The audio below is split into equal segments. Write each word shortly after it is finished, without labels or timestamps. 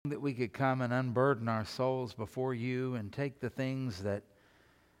that we could come and unburden our souls before you and take the things that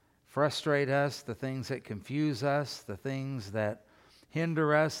frustrate us, the things that confuse us, the things that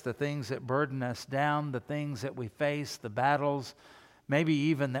hinder us, the things that burden us down, the things that we face, the battles, maybe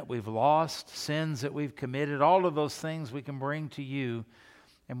even that we've lost, sins that we've committed, all of those things we can bring to you.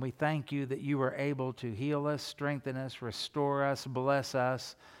 And we thank you that you are able to heal us, strengthen us, restore us, bless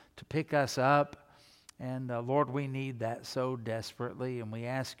us, to pick us up. And Lord, we need that so desperately, and we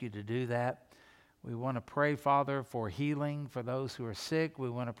ask you to do that. We want to pray, Father, for healing for those who are sick. We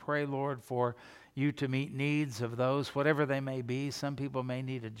want to pray, Lord, for you to meet needs of those, whatever they may be. Some people may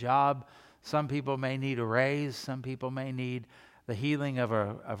need a job. Some people may need a raise. Some people may need the healing of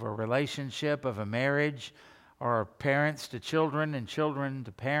a relationship, of a marriage, or parents to children and children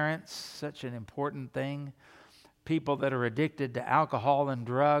to parents. Such an important thing. People that are addicted to alcohol and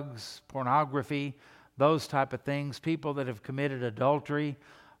drugs, pornography, those type of things. People that have committed adultery.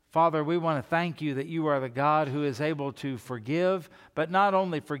 Father, we want to thank you that you are the God who is able to forgive, but not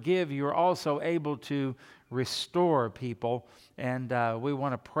only forgive, you are also able to restore people. And we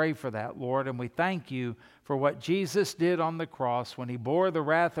want to pray for that, Lord. And we thank you for what Jesus did on the cross when he bore the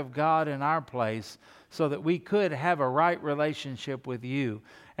wrath of God in our place so that we could have a right relationship with you.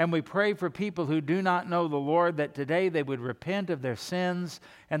 And we pray for people who do not know the Lord, that today they would repent of their sins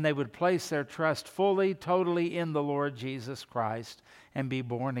and they would place their trust fully, totally in the Lord Jesus Christ and be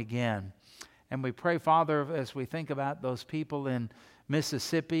born again. And we pray, Father, as we think about those people in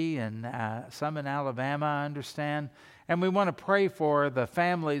Mississippi and some in Alabama, I understand. And we want to pray for the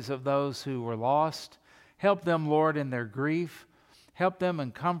families of those who were lost. Help them, Lord, in their grief. Help them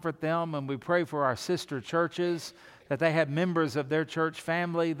and comfort them. And we pray for our sister churches, that they have members of their church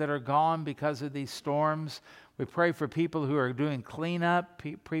family that are gone because of these storms. We pray for people who are doing cleanup,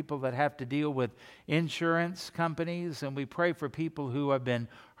 people that have to deal with insurance companies. And we pray for people who have been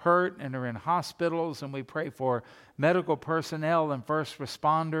hurt and are in hospitals. And we pray for medical personnel and first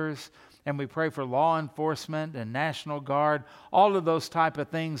responders. And we pray for law enforcement and National Guard. All of those type of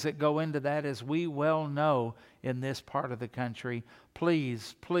things that go into that, as we well know in this part of the country.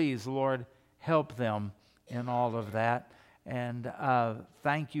 Please, please, Lord, help them in all of that. And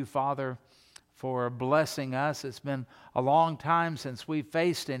thank you, Father, for blessing us. It's been a long time since we've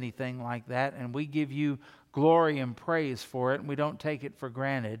faced anything like that, and we give you glory and praise for it, and we don't take it for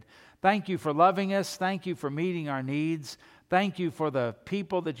granted. Thank you for loving us. Thank you for meeting our needs. Thank you for the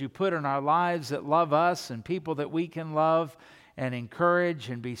people that you put in our lives that love us, and people that we can love and encourage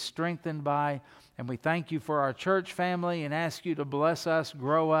and be strengthened by. And we thank you for our church family and ask you to bless us,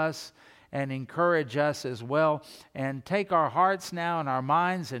 grow us, and encourage us as well. And take our hearts now and our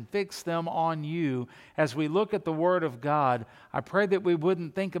minds and fix them on you as we look at the Word of God. I pray that we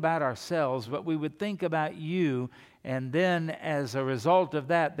wouldn't think about ourselves, but we would think about you. And then as a result of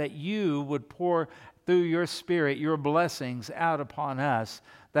that, that you would pour through your Spirit your blessings out upon us,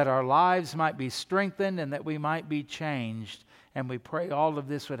 that our lives might be strengthened and that we might be changed. And we pray all of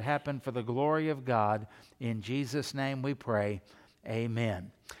this would happen for the glory of God. In Jesus' name we pray.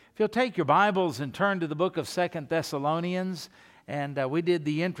 Amen. If you'll take your Bibles and turn to the book of 2 Thessalonians, and we did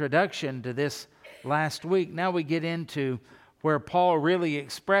the introduction to this last week. Now we get into where Paul really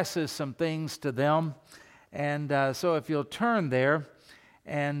expresses some things to them. And so if you'll turn there,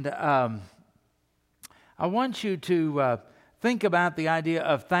 and I want you to think about the idea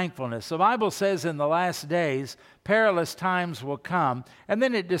of thankfulness. The Bible says in the last days, perilous times will come. And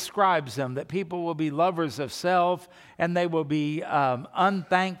then it describes them, that people will be lovers of self, and they will be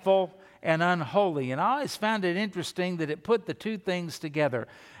unthankful and unholy. And I always found it interesting that it put the two things together.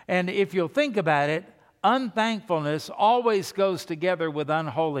 And if you'll think about it, unthankfulness always goes together with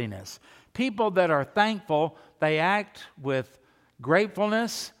unholiness. People that are thankful, they act with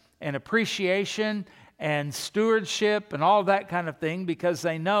gratefulness and appreciation and stewardship and all that kind of thing, because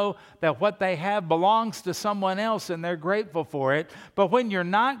they know that what they have belongs to someone else and they're grateful for it. But when you're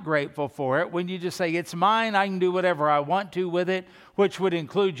not grateful for it, when you just say, it's mine, I can do whatever I want to with it, which would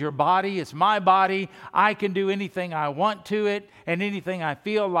include your body, it's my body, I can do anything I want to it and anything I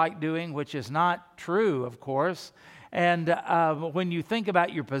feel like doing, which is not true, of course. And when you think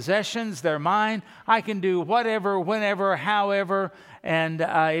about your possessions, they're mine. I can do whatever, whenever, however, and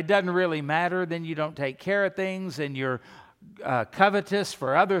it doesn't really matter. Then you don't take care of things, and you're covetous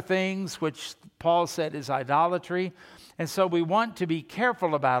for other things, which Paul said is idolatry. And so we want to be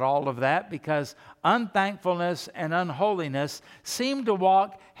careful about all of that, because unthankfulness and unholiness seem to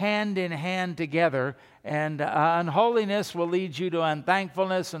walk hand in hand together. And unholiness will lead you to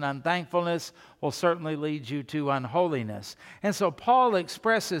unthankfulness, and unthankfulness will certainly lead you to unholiness. And so Paul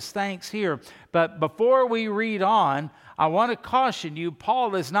expresses thanks here. But before we read on, I want to caution you,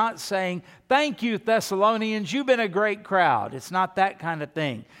 Paul is not saying, thank you, Thessalonians, you've been a great crowd. It's not that kind of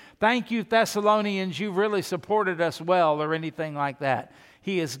thing. Thank you, Thessalonians, you've really supported us well, or anything like that.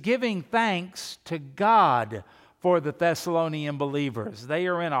 He is giving thanks to God for the Thessalonian believers. They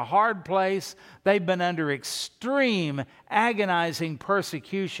are in a hard place. They've been under extreme, agonizing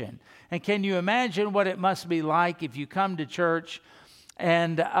persecution. And can you imagine what it must be like if you come to church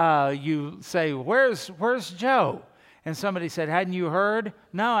and you say, where's Joe? And somebody said, hadn't you heard?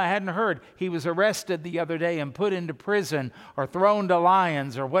 No, I hadn't heard. He was arrested the other day and put into prison, or thrown to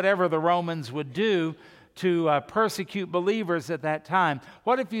lions, or whatever the Romans would do to persecute believers at that time.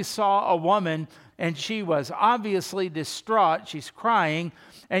 What if you saw a woman and she was obviously distraught, she's crying,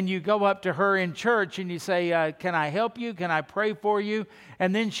 and you go up to her in church and you say, can I help you? Can I pray for you?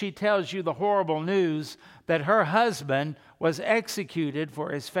 And then she tells you the horrible news that her husband was executed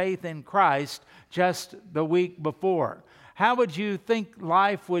for his faith in Christ just the week before. How would you think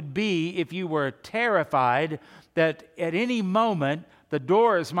life would be if you were terrified that at any moment the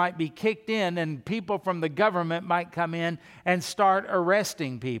doors might be kicked in and people from the government might come in and start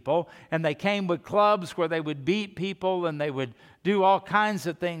arresting people? And they came with clubs where they would beat people and they would do all kinds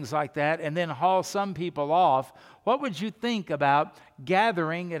of things like that, and then haul some people off. What would you think about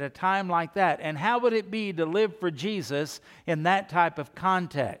gathering at a time like that? And how would it be to live for Jesus in that type of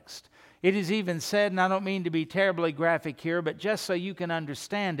context? It is even said, and I don't mean to be terribly graphic here, but just so you can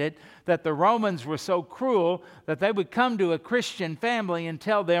understand it, that the Romans were so cruel that they would come to a Christian family and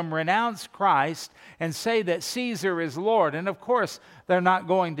tell them, renounce Christ and say that Caesar is Lord. And of course, they're not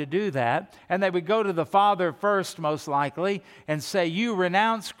going to do that. And they would go to the father first, most likely, and say, you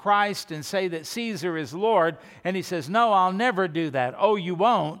renounce Christ and say that Caesar is Lord. And he says, no, I'll never do that. Oh, you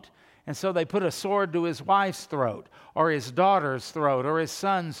won't? And so they put a sword to his wife's throat, or his daughter's throat, or his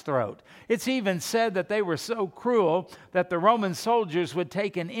son's throat. It's even said that they were so cruel that the Roman soldiers would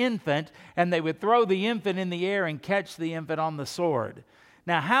take an infant and they would throw the infant in the air and catch the infant on the sword.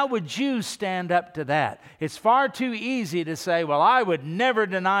 Now, how would you stand up to that? It's far too easy to say, well, I would never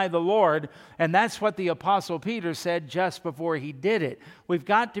deny the Lord. And that's what the Apostle Peter said just before he did it. We've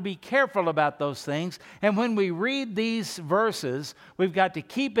got to be careful about those things. And when we read these verses, we've got to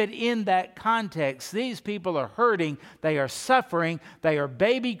keep it in that context. These people are hurting. They are suffering. They are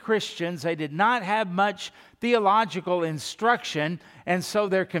baby Christians. They did not have much theological instruction, and so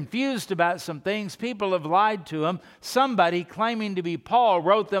they're confused about some things. People have lied to them. Somebody claiming to be Paul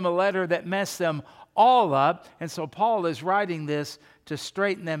wrote them a letter that messed them all up, and so Paul is writing this to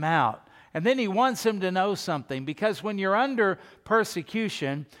straighten them out. And then he wants them to know something, because when you're under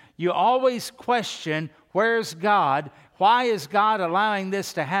persecution, you always question, where's God? Why is God allowing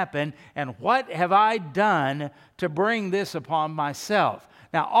this to happen? And what have I done to bring this upon myself?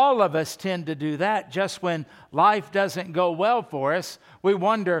 Now, all of us tend to do that. Just when life doesn't go well for us, we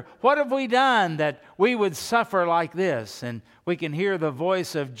wonder, what have we done that we would suffer like this? And we can hear the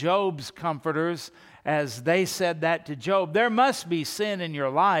voice of Job's comforters as they said that to Job. There must be sin in your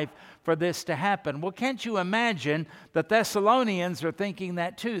life for this to happen. Well, can't you imagine the Thessalonians are thinking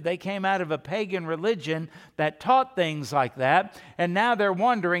that too? They came out of a pagan religion that taught things like that, and now they're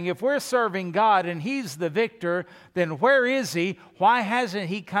wondering, if we're serving God and He's the victor, then where is He? Why hasn't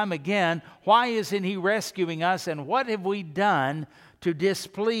He come again? Why isn't He rescuing us? And what have we done to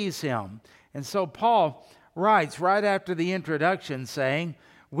displease Him? And so Paul writes right after the introduction saying,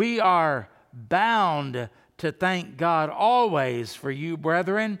 we are bound to thank God always for you,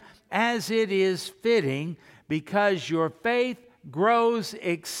 brethren, as it is fitting, because your faith grows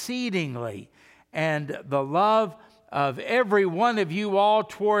exceedingly, and the love of every one of you all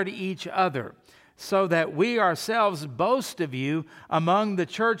toward each other, so that we ourselves boast of you among the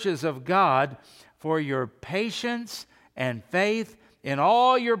churches of God for your patience and faith in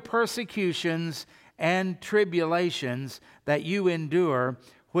all your persecutions and tribulations that you endure,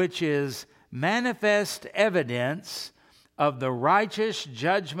 which is manifest evidence of the righteous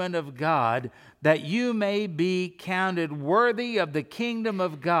judgment of God, that you may be counted worthy of the kingdom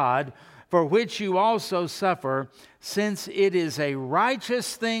of God, for which you also suffer, since it is a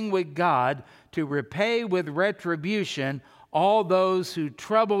righteous thing with God to repay with retribution all those who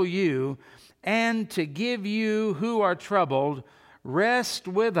trouble you, and to give you who are troubled rest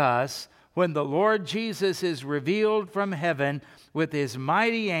with us when the Lord Jesus is revealed from heaven with His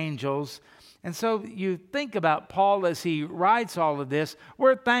mighty angels And so you think about Paul as he writes all of this.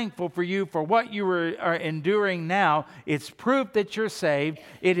 We're thankful for you for what you are enduring now. It's proof that you're saved.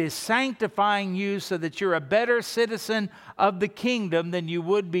 It is sanctifying you so that you're a better citizen of the kingdom than you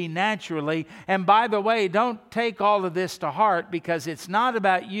would be naturally. And by the way, don't take all of this to heart, because it's not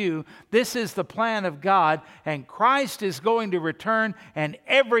about you. This is the plan of God, and Christ is going to return, and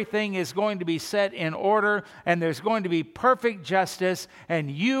everything is going to be set in order, and there's going to be perfect justice,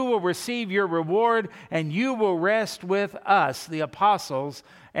 and you will receive your reward, and you will rest with us, the apostles,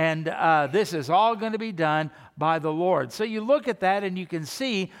 and this is all going to be done by the Lord. So you look at that and you can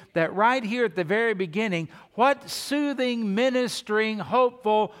see that right here at the very beginning, what soothing, ministering,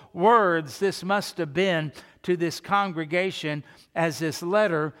 hopeful words this must have been to this congregation as this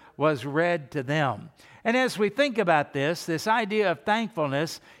letter was read to them. And as we think about this idea of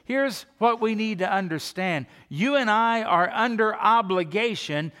thankfulness, here's what we need to understand. You and I are under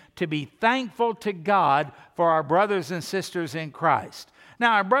obligation to be thankful to God for our brothers and sisters in Christ.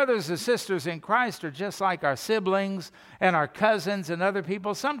 Now, our brothers and sisters in Christ are just like our siblings and our cousins and other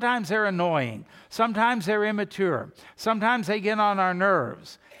people. Sometimes they're annoying. Sometimes they're immature. Sometimes they get on our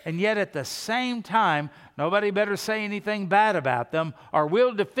nerves. And yet at the same time, nobody better say anything bad about them, or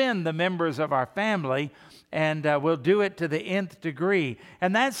we'll defend the members of our family, and we'll do it to the nth degree.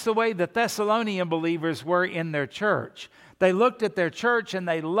 And that's the way the Thessalonian believers were in their church. They looked at their church and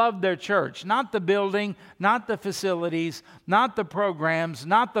they loved their church. Not the building, not the facilities, not the programs,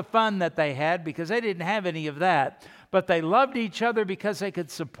 not the fun that they had, because they didn't have any of that. But they loved each other because they could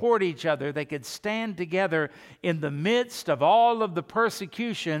support each other. They could stand together in the midst of all of the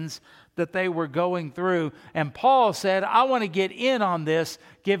persecutions that they were going through. And Paul said, I want to get in on this,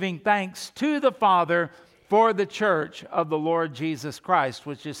 giving thanks to the Father for the church of the Lord Jesus Christ,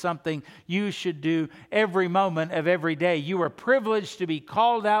 which is something you should do every moment of every day. You are privileged to be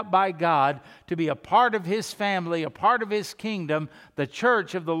called out by God to be a part of His family, a part of His kingdom, the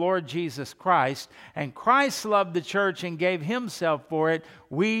church of the Lord Jesus Christ. And Christ loved the church and gave Himself for it.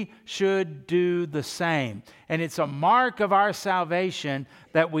 We should do the same. And it's a mark of our salvation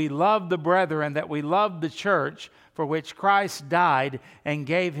that we love the brethren, that we love the church for which Christ died and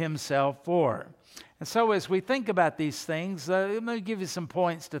gave Himself for. And so as we think about these things, let me give you some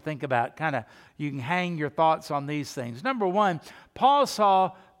points to think about. You can hang your thoughts on these things. Number one, Paul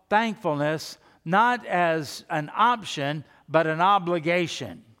saw thankfulness not as an option, but an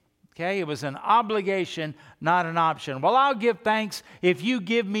obligation. Okay, it was an obligation, not an option. Well, I'll give thanks if you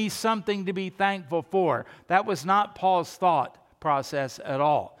give me something to be thankful for. That was not Paul's thought process at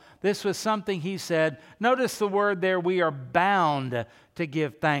all. This was something he said. Notice the word there, we are bound to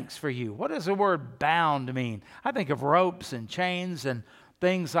give thanks for you. What does the word bound mean? I think of ropes and chains and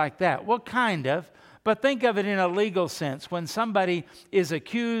things like that. Well, kind of. But think of it in a legal sense. When somebody is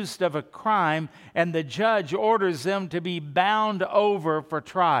accused of a crime and the judge orders them to be bound over for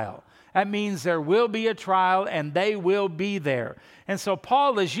trial. That means there will be a trial and they will be there. And so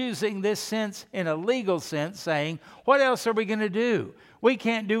Paul is using this sense in a legal sense, saying, what else are we going to do? We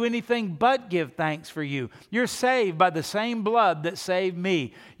can't do anything but give thanks for you. You're saved by the same blood that saved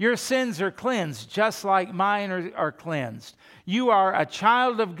me. Your sins are cleansed just like mine are cleansed. You are a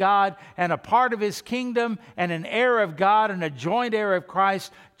child of God and a part of His kingdom and an heir of God and a joint heir of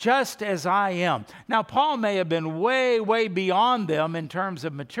Christ, just as I am. Now, Paul may have been way, way beyond them in terms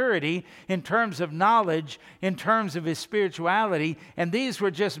of maturity, in terms of knowledge, in terms of his spirituality, and these were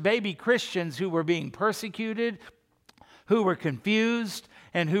just baby Christians who were being persecuted, who were confused,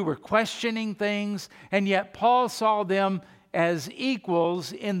 and who were questioning things, and yet Paul saw them as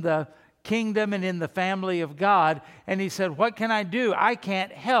equals in the kingdom and in the family of God, and he said, what can I do? I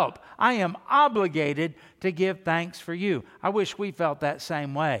can't help. I am obligated to give thanks for you. I wish we felt that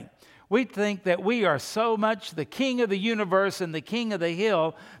same way. We think that we are so much the king of the universe and the king of the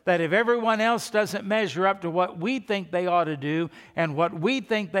hill that if everyone else doesn't measure up to what we think they ought to do and what we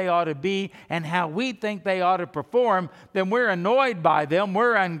think they ought to be and how we think they ought to perform, then we're annoyed by them,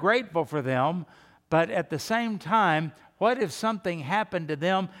 we're ungrateful for them. But at the same time, what if something happened to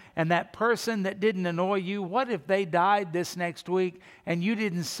them and that person that didn't annoy you, what if they died this next week and you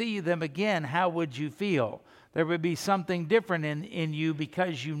didn't see them again? How would you feel? There would be something different in you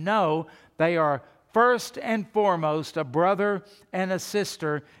because you know they are first and foremost a brother and a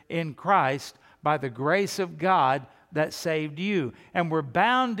sister in Christ by the grace of God that saved you. And we're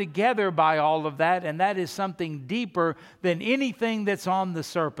bound together by all of that, and that is something deeper than anything that's on the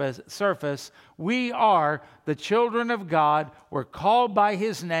surface. We are the children of God. We're called by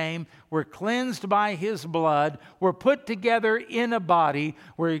His name. We're cleansed by His blood. We're put together in a body.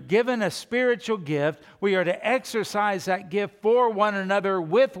 We're given a spiritual gift. We are to exercise that gift for one another,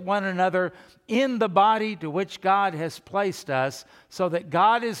 with one another, in the body to which God has placed us, so that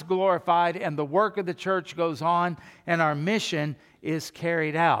God is glorified and the work of the church goes on and our mission is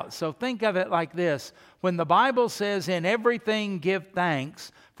carried out. So think of it like this. When the Bible says, "In everything give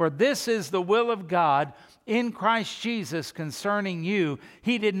thanks, for this is the will of God in Christ Jesus concerning you,"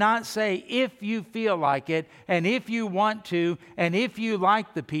 He did not say if you feel like it and if you want to and if you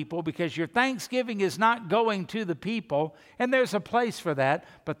like the people, because your thanksgiving is not going to the people, and there's a place for that,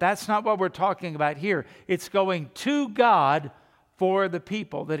 but that's not what we're talking about here. It's going to God for the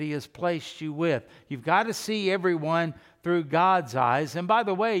people that He has placed you with. You've got to see everyone through God's eyes. And by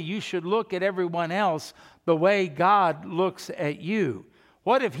the way, you should look at everyone else the way God looks at you.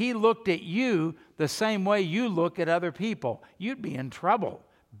 What if He looked at you the same way you look at other people? You'd be in trouble,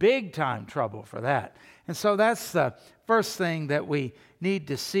 big time trouble for that. And so that's the first thing that we need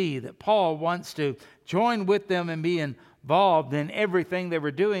to see, that Paul wants to join with them and be involved in everything they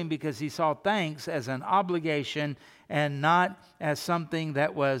were doing, because he saw thanks as an obligation and not as something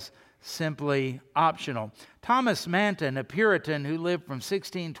that was simply optional. Thomas Manton, a Puritan who lived from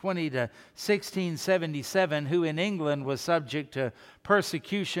 1620 to 1677, who in England was subject to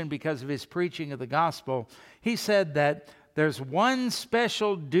persecution because of his preaching of the gospel, he said that there's one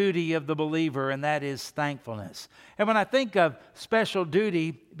special duty of the believer, and that is thankfulness. And when I think of special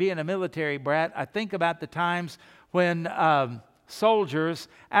duty, being a military brat, I think about the times when soldiers,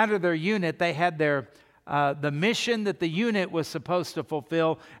 out of their unit, they had their the mission that the unit was supposed to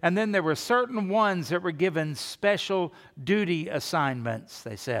fulfill, and then there were certain ones that were given special duty assignments,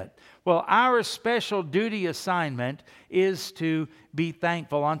 they said. Well, our special duty assignment is to be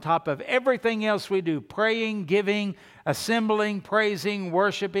thankful on top of everything else we do: praying, giving, assembling, praising,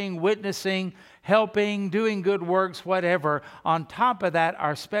 worshiping, witnessing, helping, doing good works, whatever. On top of that,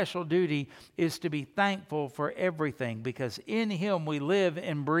 our special duty is to be thankful for everything, because in Him we live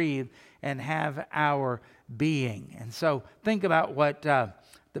and breathe and have our being. And so think about what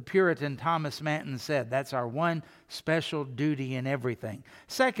the Puritan Thomas Manton said. That's our one special duty in everything.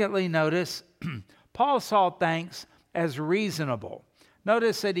 Secondly, notice Paul saw thanks as reasonable.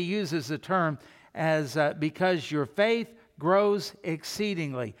 Notice that he uses the term as because your faith grows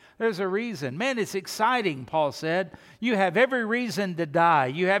exceedingly. There's a reason. Man, it's exciting, Paul said. You have every reason to die.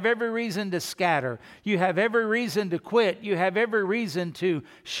 You have every reason to scatter. You have every reason to quit. You have every reason to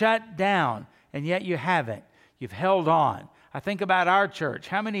shut down. And yet you haven't. You've held on. I think about our church.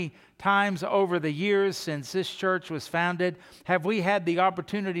 How many times over the years since this church was founded have we had the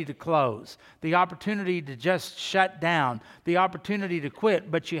opportunity to close, the opportunity to just shut down, the opportunity to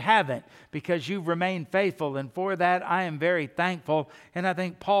quit, but you haven't, because you've remained faithful, and for that I am very thankful, and I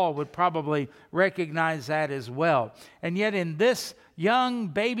think Paul would probably recognize that as well. And yet in this young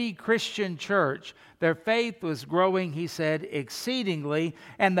baby Christian church, their faith was growing, he said, exceedingly,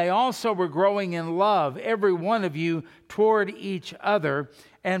 and they also were growing in love, every one of you, toward each other.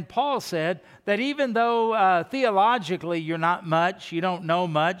 And Paul said that even though theologically you're not much, you don't know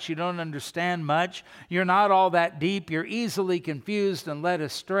much, you don't understand much, you're not all that deep, you're easily confused and led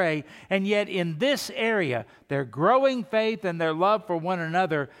astray, and yet in this area, their growing faith and their love for one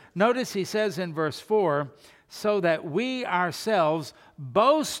another, notice he says in verse 4, so that we ourselves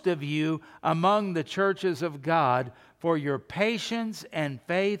boast of you among the churches of God for your patience and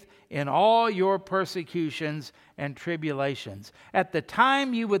faith in all your persecutions and tribulations. At the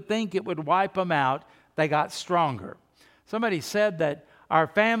time you would think it would wipe them out, they got stronger. Somebody said that our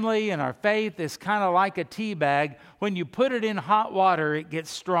family and our faith is kind of like a tea bag. When you put it in hot water, it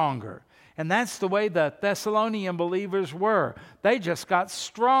gets stronger. And that's the way the Thessalonian believers were. They just got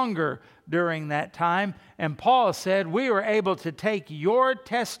stronger during that time. And Paul said, we were able to take your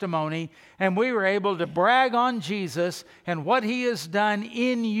testimony and we were able to brag on Jesus and what He has done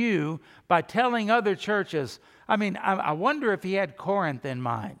in you by telling other churches. I mean, I wonder if he had Corinth in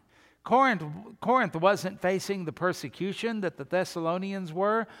mind. Corinth wasn't facing the persecution that the Thessalonians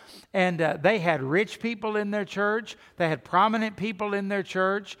were, and they had rich people in their church, they had prominent people in their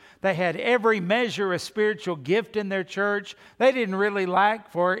church, they had every measure of spiritual gift in their church. They didn't really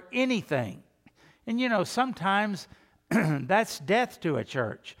lack for anything. And you know, sometimes that's death to a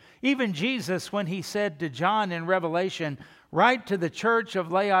church. Even Jesus, when He said to John in Revelation, write to the church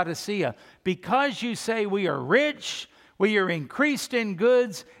of Laodicea, because you say we are rich, We are increased in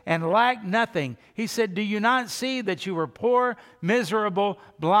goods and lack nothing. He said, do you not see that you are poor, miserable,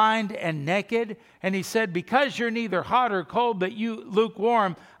 blind, and naked? And he said, because you're neither hot or cold, but you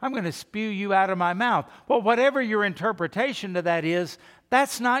lukewarm, I'm going to spew you out of my mouth. Well, whatever your interpretation to that is,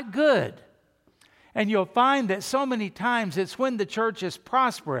 that's not good. And you'll find that so many times it's when the church is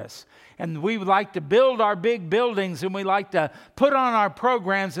prosperous and we like to build our big buildings and we like to put on our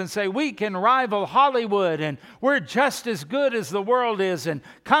programs and say we can rival Hollywood and we're just as good as the world is and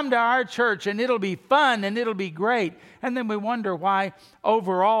come to our church and it'll be fun and it'll be great. And then we wonder why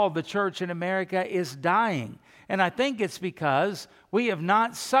overall the church in America is dying. And I think it's because we have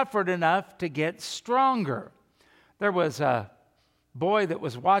not suffered enough to get stronger. There was a boy that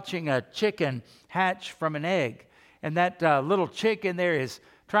was watching a chicken hatch from an egg. And that little chick in there is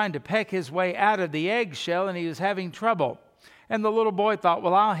trying to peck his way out of the eggshell, and he was having trouble. And the little boy thought,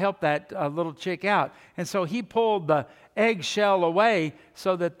 well, I'll help that little chick out. And so he pulled the eggshell away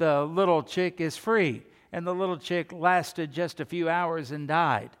so that the little chick is free. And the little chick lasted just a few hours and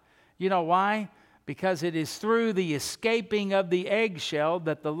died. You know why? Because it is through the escaping of the eggshell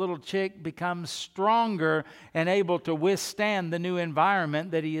that the little chick becomes stronger and able to withstand the new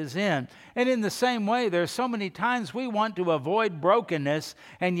environment that he is in. And in the same way, there are so many times we want to avoid brokenness,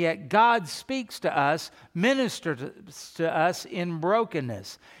 and yet God speaks to us, ministers to us in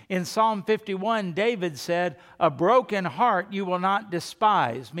brokenness. In Psalm 51, David said, a broken heart you will not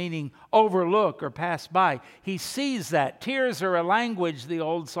despise, meaning overlook or pass by. He sees that. Tears are a language, the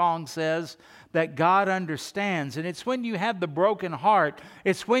old song says, that God understands. And it's when you have the broken heart,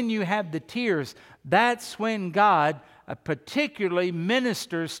 it's when you have the tears, that's when God particularly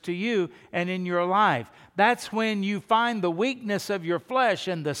ministers to you and in your life. That's when you find the weakness of your flesh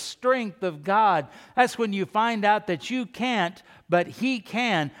and the strength of God. That's when you find out that you can't, but He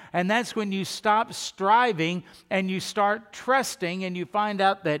can. And that's when you stop striving and you start trusting and you find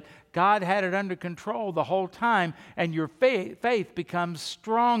out that God had it under control the whole time and your faith becomes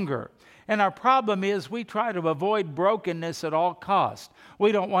stronger. And our problem is we try to avoid brokenness at all costs.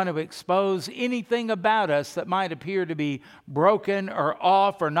 We don't want to expose anything about us that might appear to be broken or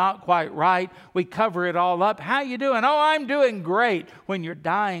off or not quite right. We cover it all up. How you doing? Oh, I'm doing great. When you're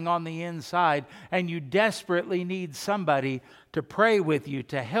dying on the inside and you desperately need somebody to pray with you,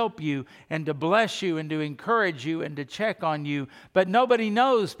 to help you, and to bless you, and to encourage you, and to check on you. But nobody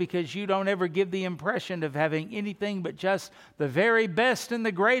knows because you don't ever give the impression of having anything but just the very best and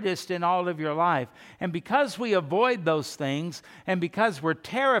the greatest in all of your life. And because we avoid those things, and because we're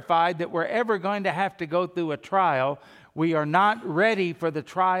terrified that we're ever going to have to go through a trial, we are not ready for the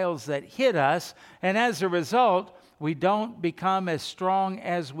trials that hit us, and as a result, we don't become as strong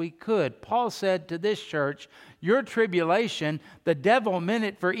as we could. Paul said to this church, your tribulation, the devil meant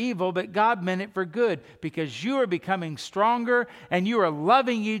it for evil, but God meant it for good, because you are becoming stronger and you are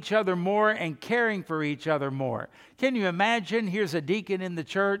loving each other more and caring for each other more. Can you imagine? Here's a deacon in the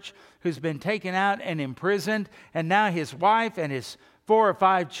church who's been taken out and imprisoned, and now his wife and his 4 or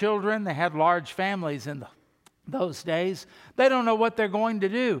 5 children, they had large families in those days, they don't know what they're going to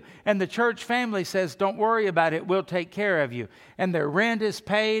do. And the church family says, don't worry about it, we'll take care of you. And their rent is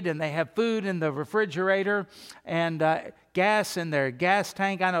paid, and they have food in the refrigerator, and gas in their gas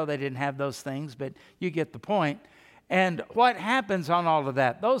tank. I know they didn't have those things, but you get the point. And what happens on all of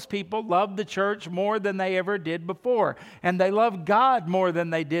that? Those people love the church more than they ever did before. And they love God more than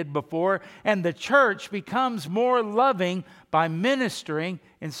they did before. And the church becomes more loving by ministering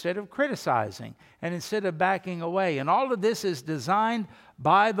instead of criticizing and instead of backing away. And all of this is designed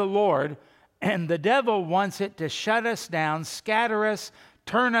by the Lord. And the devil wants it to shut us down, scatter us,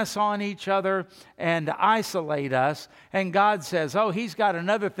 turn us on each other, and isolate us. And God says, oh, He's got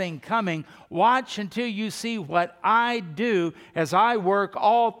another thing coming. Watch until you see what I do as I work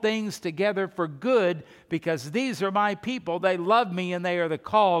all things together for good, because these are my people. They love me, and they are the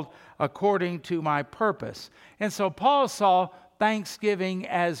called according to my purpose. And so Paul saw Thanksgiving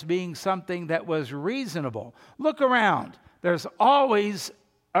as being something that was reasonable. Look around. There's always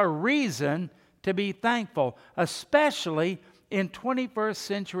a reason to be thankful, especially in 21st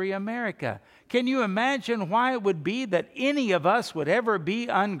century America. Can you imagine why it would be that any of us would ever be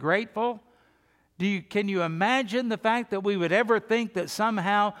ungrateful? Can you imagine the fact that we would ever think that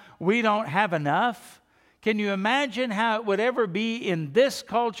somehow we don't have enough? Can you imagine how it would ever be in this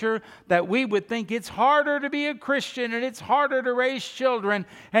culture that we would think it's harder to be a Christian, and it's harder to raise children,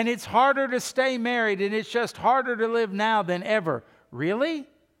 and it's harder to stay married, and it's just harder to live now than ever? Really?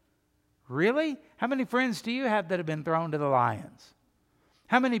 Really? How many friends do you have that have been thrown to the lions?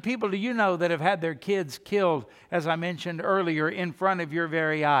 How many people do you know that have had their kids killed, as I mentioned earlier, in front of your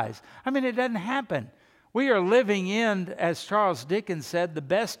very eyes? I mean, it doesn't happen. We are living in, as Charles Dickens said, the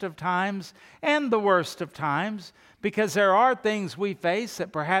best of times and the worst of times, because there are things we face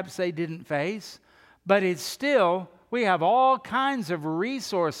that perhaps they didn't face, but it's still, we have all kinds of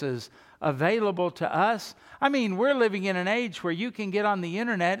resources available to us. I mean, we're living in an age where you can get on the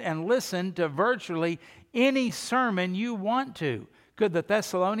internet and listen to virtually any sermon you want to. Could the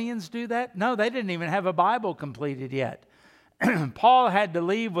Thessalonians do that? No, they didn't even have a Bible completed yet. Paul had to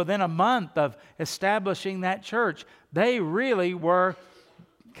leave within a month of establishing that church. They really were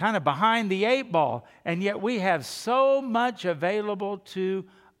kind of behind the eight ball, and yet we have so much available to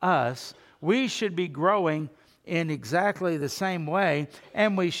us. We should be growing in exactly the same way,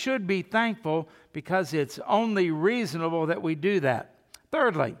 and we should be thankful because it's only reasonable that we do that.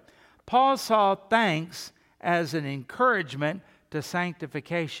 Thirdly, Paul saw thanks as an encouragement to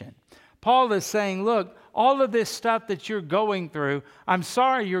sanctification. Paul is saying, look, all of this stuff that you're going through, I'm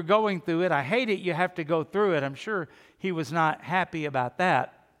sorry you're going through it. I hate it you have to go through it. I'm sure he was not happy about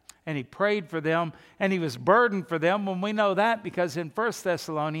that. And he prayed for them, and he was burdened for them. When we know that, because in 1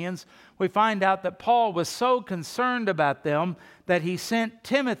 Thessalonians, we find out that Paul was so concerned about them that he sent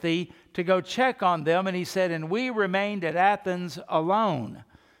Timothy to go check on them. And he said, and we remained at Athens alone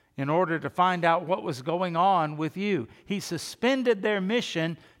in order to find out what was going on with you. He suspended their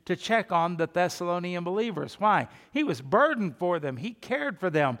mission to check on the Thessalonian believers. Why? He was burdened for them. He cared for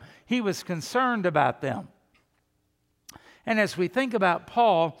them. He was concerned about them. And as we think about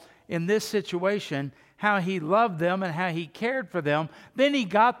Paul in this situation, how he loved them and how he cared for them, then he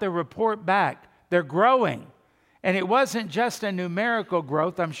got the report back. They're growing. And it wasn't just a numerical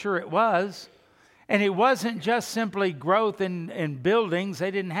growth. I'm sure it was. And it wasn't just simply growth in buildings.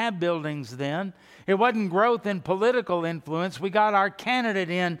 They didn't have buildings then. It wasn't growth in political influence. We got our candidate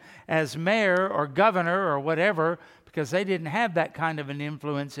in as mayor or governor or whatever because they didn't have that kind of an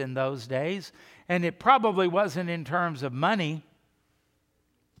influence in those days. And it probably wasn't in terms of money.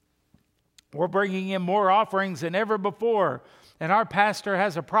 We're bringing in more offerings than ever before. And our pastor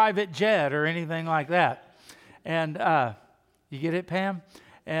has a private jet or anything like that. And you get it, Pam?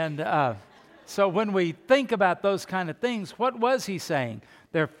 And so when we think about those kind of things, what was he saying?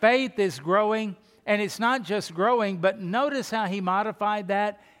 Their faith is growing, and it's not just growing, but notice how he modified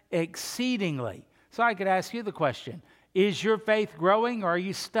that exceedingly. So I could ask you the question, is your faith growing or are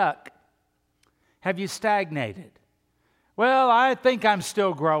you stuck? Have you stagnated? Well, I think I'm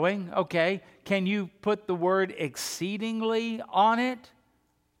still growing. Okay, can you put the word exceedingly on it?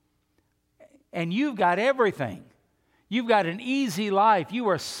 And you've got everything. You've got an easy life. You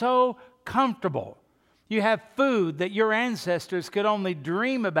are so comfortable. You have food that your ancestors could only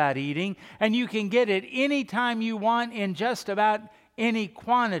dream about eating, and you can get it any time you want in just about any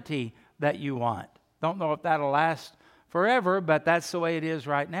quantity that you want. Don't know if that'll last forever, but that's the way it is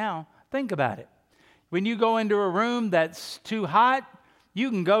right now. Think about it. When you go into a room that's too hot, you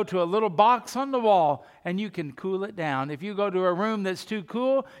can go to a little box on the wall and you can cool it down. If you go to a room that's too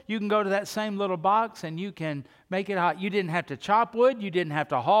cool, you can go to that same little box and you can make it hot. You didn't have to chop wood. You didn't have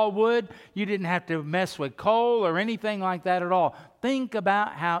to haul wood. You didn't have to mess with coal or anything like that at all. Think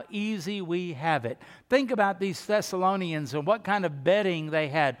about how easy we have it. Think about these Thessalonians and what kind of bedding they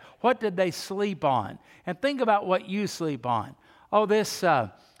had. What did they sleep on? And think about what you sleep on. Oh, this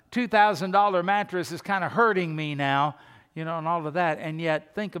 $2,000 mattress is kind of hurting me now. And all of that. And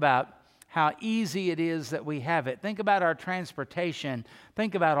yet, think about how easy it is that we have it. Think about our transportation.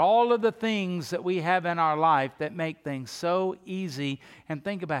 Think about all of the things that we have in our life that make things so easy. And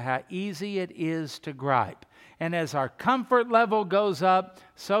think about how easy it is to gripe. And as our comfort level goes up,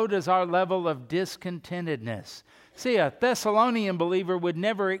 so does our level of discontentedness. See, a Thessalonian believer would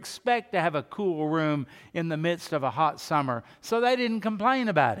never expect to have a cool room in the midst of a hot summer. So they didn't complain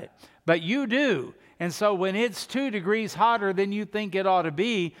about it. But you do. And so when it's 2 degrees hotter than you think it ought to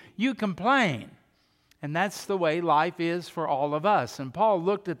be, you complain. And that's the way life is for all of us. And Paul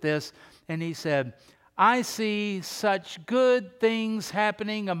looked at this and he said, I see such good things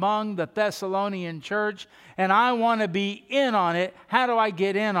happening among the Thessalonian church, and I want to be in on it. How do I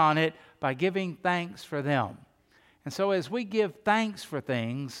get in on it? By giving thanks for them. And so as we give thanks for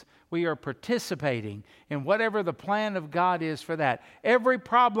things, we are participating in whatever the plan of God is for that. Every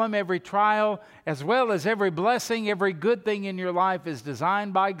problem, every trial, as well as every blessing, every good thing in your life is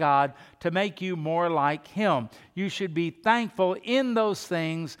designed by God to make you more like Him. You should be thankful in those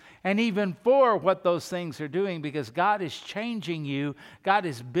things and even for what those things are doing, because God is changing you, God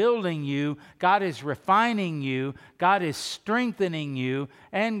is building you, God is refining you, God is strengthening you,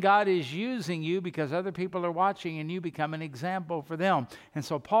 and God is using you because other people are watching and you become an example for them. And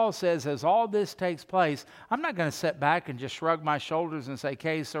so Paul says, as all this takes place, I'm not going to sit back and just shrug my shoulders and say,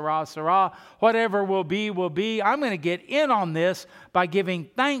 "Que sera, sera. Whatever will be, will be." I'm going to get in on this by giving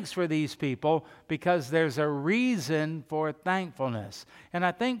thanks for these people, because there's a reason for thankfulness. And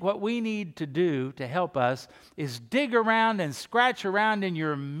I think what we need to do to help us is dig around and scratch around in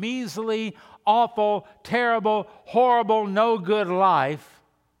your measly, awful, terrible, horrible, no good life.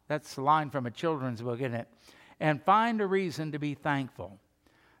 That's a line from a children's book, isn't it? And find a reason to be thankful.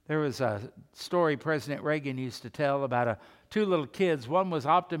 There was a story President Reagan used to tell about two little kids. One was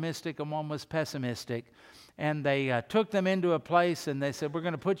optimistic and one was pessimistic. And they took them into a place and they said, "We're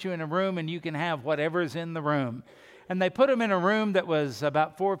going to put you in a room and you can have whatever's in the room." And they put them in a room that was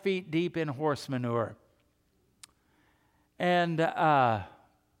about 4 feet deep in horse manure. And the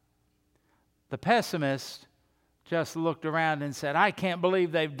pessimist just looked around and said, "I can't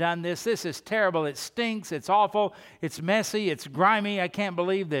believe they've done this. This is terrible. It stinks. It's awful. It's messy. It's grimy. I can't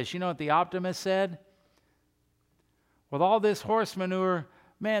believe this." You know what the optimist said? "With all this horse manure,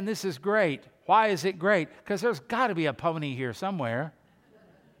 man, this is great." Why is it great? Because there's got to be a pony here somewhere.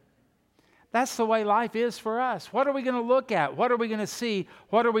 That's the way life is for us. What are we going to look at? What are we going to see?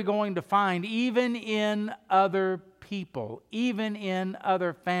 What are we going to find? Even in other people, even in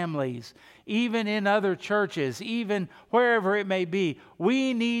other families, even in other churches, even wherever it may be,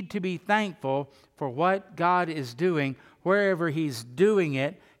 we need to be thankful for what God is doing, wherever He's doing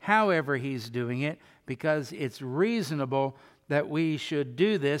it, however He's doing it, because it's reasonable that we should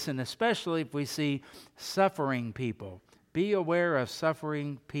do this, and especially if we see suffering people. Be aware of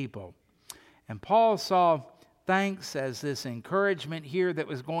suffering people. And Paul saw thanks as this encouragement here that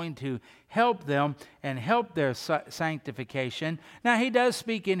was going to help them and help their sanctification. Now, he does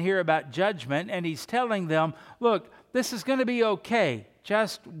speak in here about judgment, and he's telling them, look, this is going to be okay.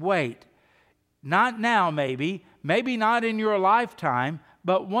 Just wait. Not now, maybe not in your lifetime,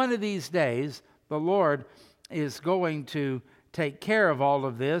 but one of these days, the Lord is going to take care of all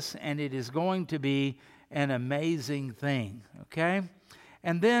of this, and it is going to be an amazing thing, okay?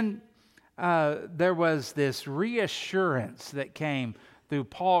 And then there was this reassurance that came through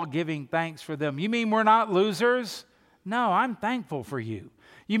Paul giving thanks for them. You mean we're not losers? No, I'm thankful for you.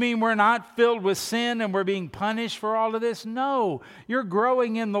 You mean we're not filled with sin and we're being punished for all of this? No, you're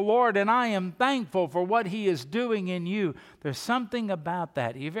growing in the Lord, and I am thankful for what He is doing in you. There's something about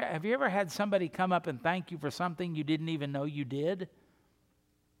that. Have you ever had somebody come up and thank you for something you didn't even know you did?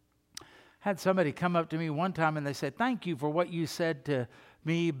 Had somebody come up to me one time and they said, "Thank you for what you said to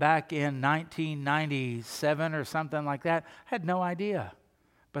me back in 1997 or something like that." I had no idea,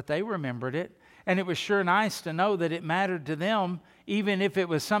 but they remembered it. And it was sure nice to know that it mattered to them, even if it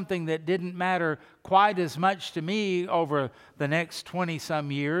was something that didn't matter quite as much to me over the next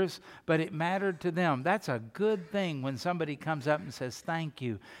 20-some years, but it mattered to them. That's a good thing when somebody comes up and says, "Thank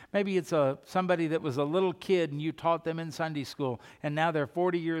you." Maybe it's somebody that was a little kid and you taught them in Sunday school, and now they're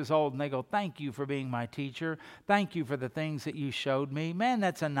 40 years old and they go, "Thank you for being my teacher. Thank you for the things that you showed me." Man,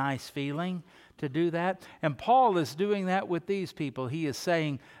 that's a nice feeling to do that. And Paul is doing that with these people. He is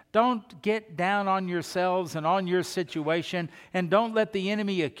saying, don't get down on yourselves and on your situation, and don't let the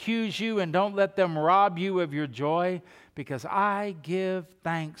enemy accuse you, and don't let them rob you of your joy, because I give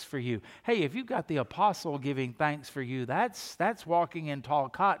thanks for you. Hey, if you've got the apostle giving thanks for you, that's walking in tall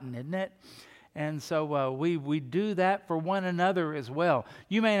cotton, isn't it? And so we do that for one another as well.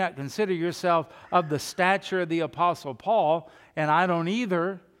 You may not consider yourself of the stature of the apostle Paul, and I don't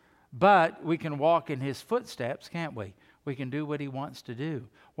either, but we can walk in his footsteps, can't we? We can do what he wants to do.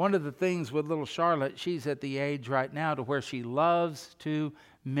 One of the things with little Charlotte, she's at the age right now to where she loves to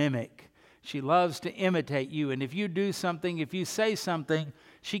mimic. She loves to imitate you. And if you do something, if you say something,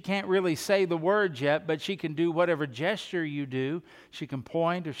 she can't really say the words yet, but she can do whatever gesture you do. She can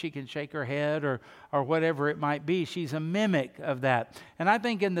point, or she can shake her head, or whatever it might be. She's a mimic of that. And I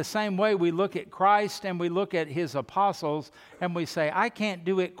think in the same way we look at Christ and we look at his apostles and we say, I can't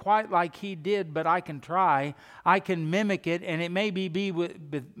do it quite like he did, but I can try. I can mimic it, and it maybe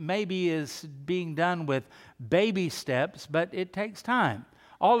is being done with baby steps, but it takes time.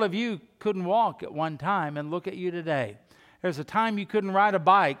 All of you couldn't walk at one time, and look at you today. There's a time you couldn't ride a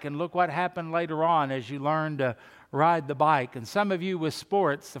bike, and look what happened later on as you learned to ride the bike. And some of you with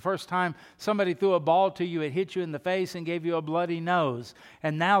sports, the first time somebody threw a ball to you, it hit you in the face and gave you a bloody nose.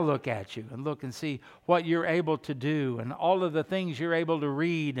 And now look at you and look and see what you're able to do and all of the things you're able to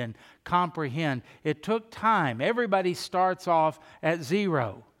read and comprehend. It took time. Everybody starts off at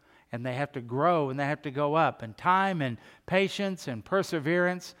zero. and they have to grow and they have to go up. And time and patience and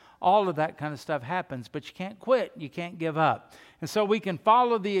perseverance, all of that kind of stuff happens. But you can't quit. You can't give up. And so we can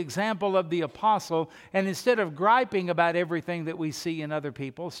follow the example of the apostle, and instead of griping about everything that we see in other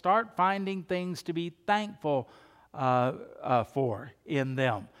people, start finding things to be thankful for in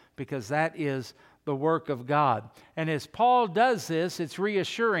them, because that is the work of God. And as Paul does this, it's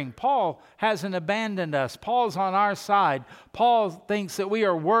reassuring. Paul hasn't abandoned us. Paul's on our side. Paul thinks that we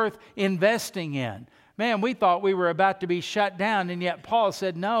are worth investing in. Man, we thought we were about to be shut down, and yet Paul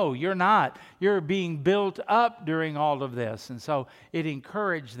said, no, you're not. You're being built up during all of this. And so it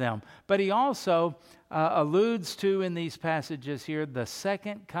encouraged them. But he also alludes to, in these passages here, the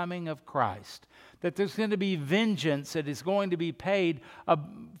second coming of Christ. That there's going to be vengeance that is going to be paid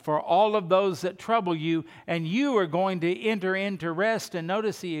for all of those that trouble you, and you are going to enter into rest. And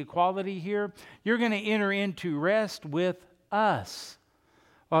notice the equality here. You're going to enter into rest with us.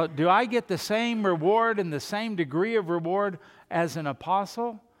 Well, do I get the same reward and the same degree of reward as an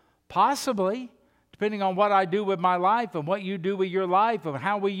apostle? Possibly, depending on what I do with my life and what you do with your life and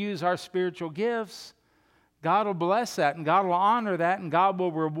how we use our spiritual gifts. God will bless that, and God will honor that, and God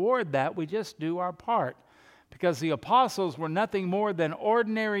will reward that. We just do our part. Because the apostles were nothing more than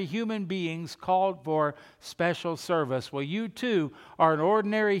ordinary human beings called for special service. Well, you too are an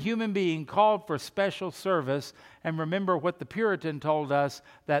ordinary human being called for special service. And remember what the Puritan told us,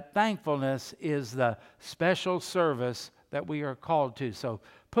 that thankfulness is the special service that we are called to. So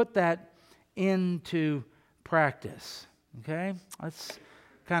put that into practice. Okay? Let's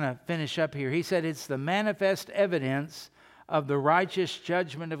kind of finish up here. He said it's the manifest evidence of the righteous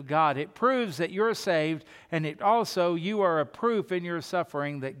judgment of God. It proves that you're saved, and it also, you are a proof in your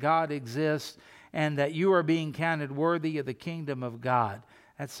suffering that God exists and that you are being counted worthy of the kingdom of God.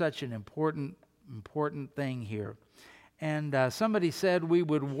 That's such an important thing here. And somebody said we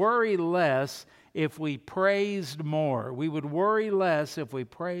would worry less if we praised more. We would worry less if we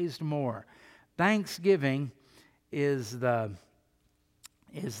praised more. Thanksgiving is the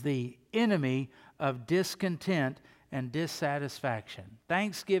enemy of discontent and dissatisfaction.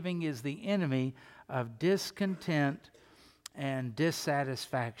 Thanksgiving is the enemy of discontent and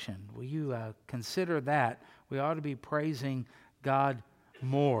dissatisfaction. Will you consider that? We ought to be praising God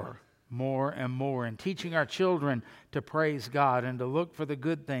more and more, and teaching our children to praise God and to look for the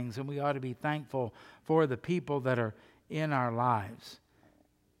good things, and we ought to be thankful for the people that are in our lives.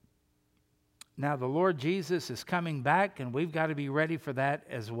 Now, the Lord Jesus is coming back, and we've got to be ready for that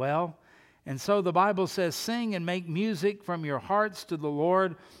as well. And so the Bible says, sing and make music from your hearts to the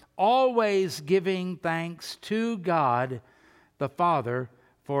Lord, always giving thanks to God the Father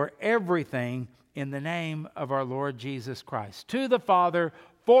for everything in the name of our Lord Jesus Christ. To the Father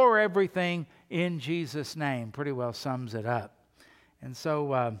for everything in Jesus' name. Pretty well sums it up. And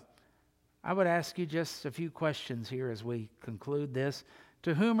so I would ask you just a few questions here as we conclude this.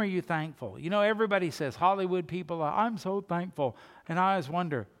 To whom are you thankful? You know, everybody says, Hollywood people, I'm so thankful. And I always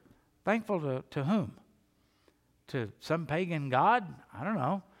wonder, thankful to whom? To some pagan god? I don't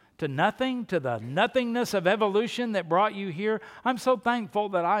know. To nothing? To the nothingness of evolution that brought you here? I'm so thankful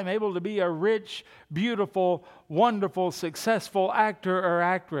that I'm able to be a rich, beautiful, wonderful, successful actor or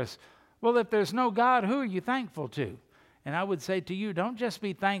actress. Well, if there's no God, who are you thankful to? And I would say to you, don't just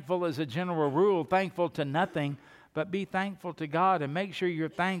be thankful as a general rule, thankful to nothing, but be thankful to God, and make sure your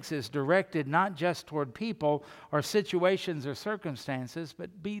thanks is directed not just toward people or situations or circumstances,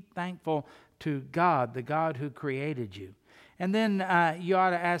 but be thankful to God, the God who created you. And then you ought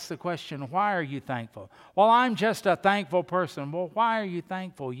to ask the question, why are you thankful? Well, I'm just a thankful person. Well, why are you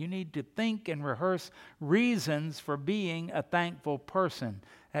thankful? You need to think and rehearse reasons for being a thankful person.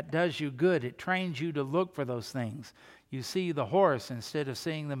 That does you good. It trains you to look for those things. You see the horse instead of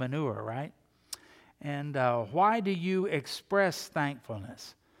seeing the manure, right? And why do you express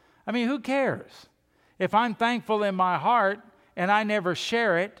thankfulness? I mean, who cares? If I'm thankful in my heart and I never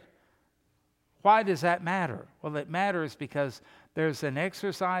share it, why does that matter? Well, it matters because there's an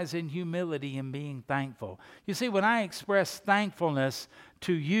exercise in humility in being thankful. You see, when I express thankfulness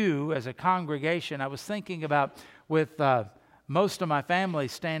to you as a congregation, I was thinking about with most of my family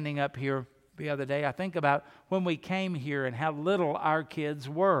standing up here the other day, I think about when we came here and how little our kids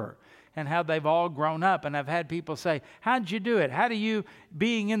were, and how they've all grown up. And I've had people say, how'd you do it? How do you,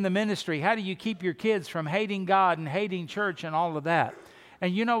 being in the ministry, how do you keep your kids from hating God and hating church and all of that?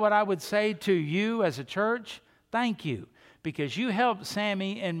 And you know what I would say to you as a church? Thank you, because you helped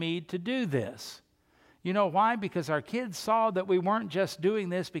Sammy and me to do this. You know why? Because our kids saw that we weren't just doing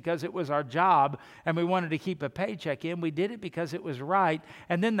this because it was our job and we wanted to keep a paycheck in. We did it because it was right.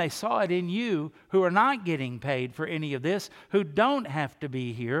 And then they saw it in you, who are not getting paid for any of this, who don't have to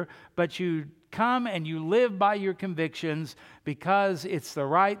be here, but you come and you live by your convictions because it's the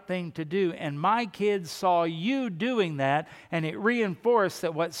right thing to do. And my kids saw you doing that, and it reinforced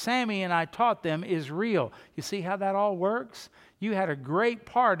that what Sammy and I taught them is real. You see how that all works? You had a great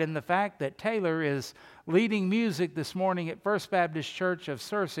part in the fact that Taylor is leading music this morning at First Baptist Church of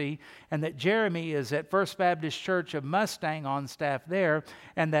Searcy, and that Jeremy is at First Baptist Church of Mustang on staff there,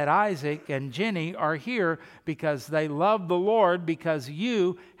 and that Isaac and Jenny are here because they love the Lord, because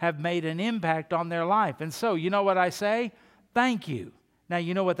you have made an impact on their life. And so, you know what I say? Thank you. Now,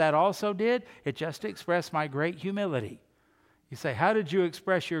 you know what that also did? It just expressed my great humility. You say, how did you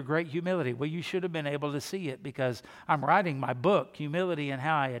express your great humility? Well, you should have been able to see it, because I'm writing my book, Humility and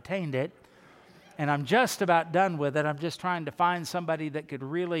How I Attained It, and I'm just about done with it. I'm just trying to find somebody that could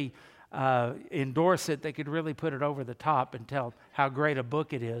really endorse it, that could really put it over the top and tell how great a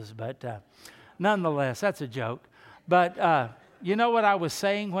book it is. But nonetheless, that's a joke. But you know what I was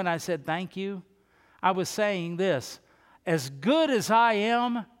saying when I said thank you? I was saying this: as good as I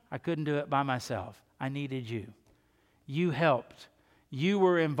am, I couldn't do it by myself. I needed you. You helped. You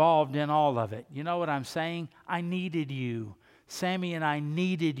were involved in all of it. You know what I'm saying? I needed you. Sammy and I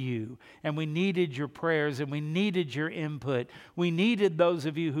needed you, and we needed your prayers, and we needed your input. We needed those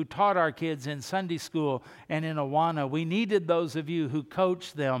of you who taught our kids in Sunday school and in Awana. We needed those of you who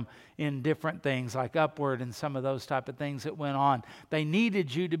coached them in different things like Upward and some of those type of things that went on. They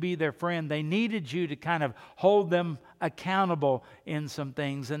needed you to be their friend. They needed you to kind of hold them accountable in some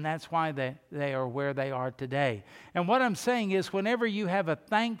things, and that's why they are where they are today. And what I'm saying is, whenever you have a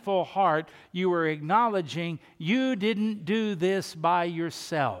thankful heart, you are acknowledging you didn't do this by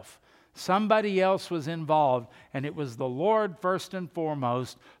yourself. Somebody else was involved, and it was the Lord first and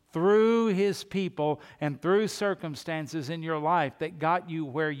foremost, through His people and through circumstances in your life, that got you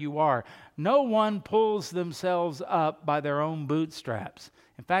where you are. No one pulls themselves up by their own bootstraps.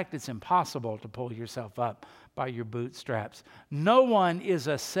 In fact, it's impossible to pull yourself up by your bootstraps. No one is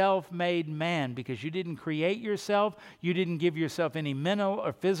a self-made man, because you didn't create yourself. You didn't give yourself any mental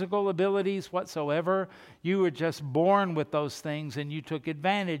or physical abilities whatsoever. You were just born with those things, and you took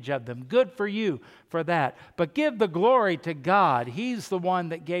advantage of them. Good for you for that. But give the glory to God. He's the one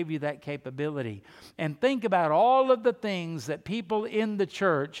that gave you that capability. And think about all of the things that people in the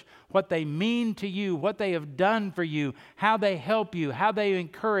church, what they mean to you, what they have done for you, how they help you, how they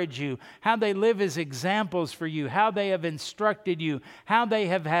encourage you, how they live as examples for you, how they have instructed you, how they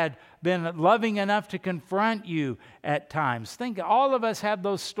have been loving enough to confront you at times. Think, all of us have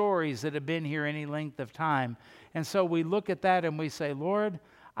those stories that have been here any length of time. And so we look at that and we say, Lord,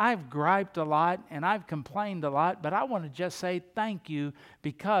 I've griped a lot and I've complained a lot, but I want to just say thank you,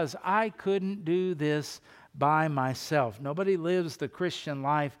 because I couldn't do this by myself. Nobody lives the Christian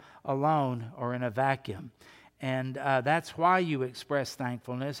life alone or in a vacuum. And that's why you express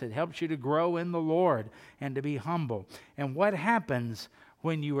thankfulness. It helps you to grow in the Lord and to be humble. And what happens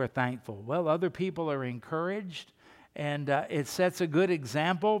when you are thankful? Well, other people are encouraged, and it sets a good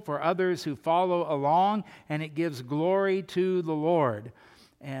example for others who follow along, and it gives glory to the Lord.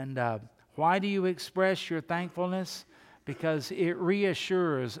 And why do you express your thankfulness? Because it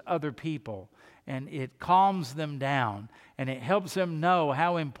reassures other people, and it calms them down, and it helps them know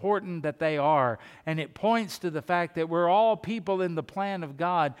how important that they are, and it points to the fact that we're all people in the plan of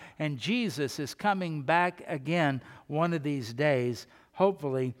God, and Jesus is coming back again one of these days,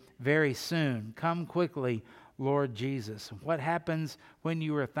 hopefully very soon. Come quickly, Lord Jesus. What happens when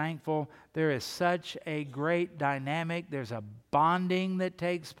you are thankful? There is such a great dynamic. There's a bonding that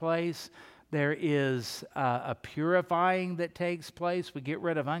takes place. There is a purifying that takes place. We get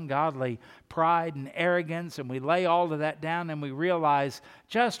rid of ungodly pride and arrogance, and we lay all of that down, and we realize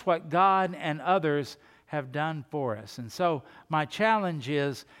just what God and others have done for us. And so my challenge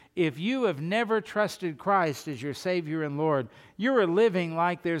is, if you have never trusted Christ as your Savior and Lord, you are living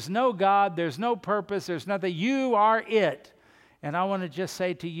like there's no God, there's no purpose, there's nothing. You are it. And I want to just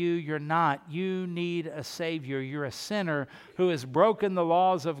say to you, you're not. You need a Savior. You're a sinner who has broken the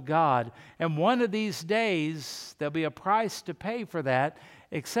laws of God. And one of these days, there'll be a price to pay for that,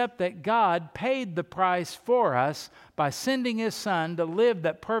 except that God paid the price for us by sending His Son to live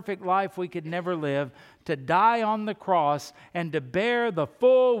that perfect life we could never live, to die on the cross and to bear the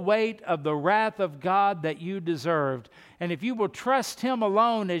full weight of the wrath of God that you deserved. And if you will trust Him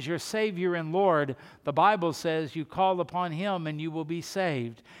alone as your Savior and Lord, the Bible says you call upon Him and you will be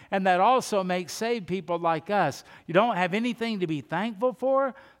saved. And that also makes saved people like us. You don't have anything to be thankful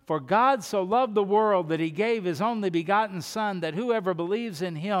for God so loved the world that He gave His only begotten Son, that whoever believes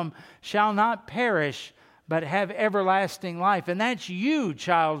in Him shall not perish, but have everlasting life. And that's you,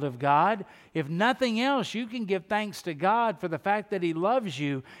 child of God. If nothing else, you can give thanks to God for the fact that He loves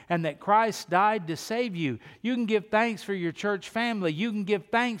you and that Christ died to save you. You can give thanks for your church family. You can give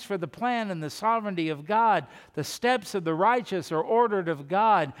thanks for the plan and the sovereignty of God. The steps of the righteous are ordered of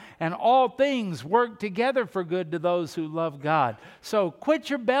God, and all things work together for good to those who love God. So quit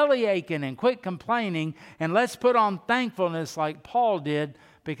your belly aching and quit complaining, and let's put on thankfulness like Paul did,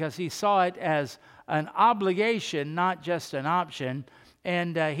 because he saw it as an obligation, not just an option.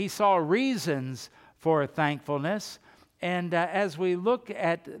 And he saw reasons for thankfulness. And as we look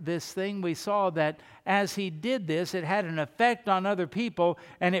at this thing, we saw that as he did this, it had an effect on other people,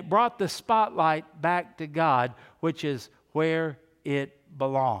 and it brought the spotlight back to God, which is where it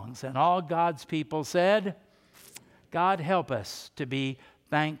belongs. And all God's people said, God help us to be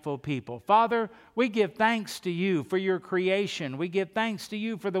thankful people. Father, we give thanks to you for your creation. We give thanks to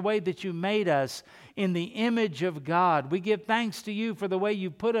you for the way that you made us in the image of God. We give thanks to you for the way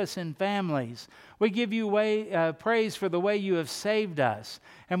you put us in families. We give you praise for the way you have saved us.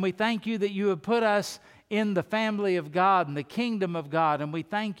 And we thank you that you have put us in the family of God and the kingdom of God. And we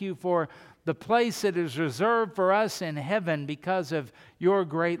thank you for the place that is reserved for us in heaven because of your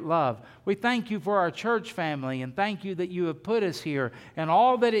great love. We thank you for our church family, and thank you that you have put us here and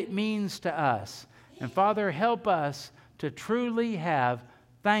all that it means to us. And Father, help us to truly have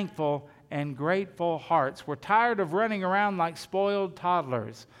thankful and grateful hearts. We're tired of running around like spoiled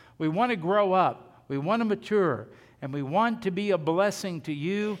toddlers. We want to grow up. We want to mature. And we want to be a blessing to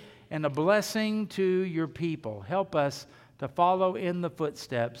you and a blessing to your people. Help us to follow in the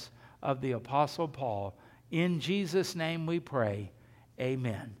footsteps of the Apostle Paul. In Jesus' name we pray.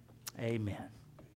 Amen. Amen.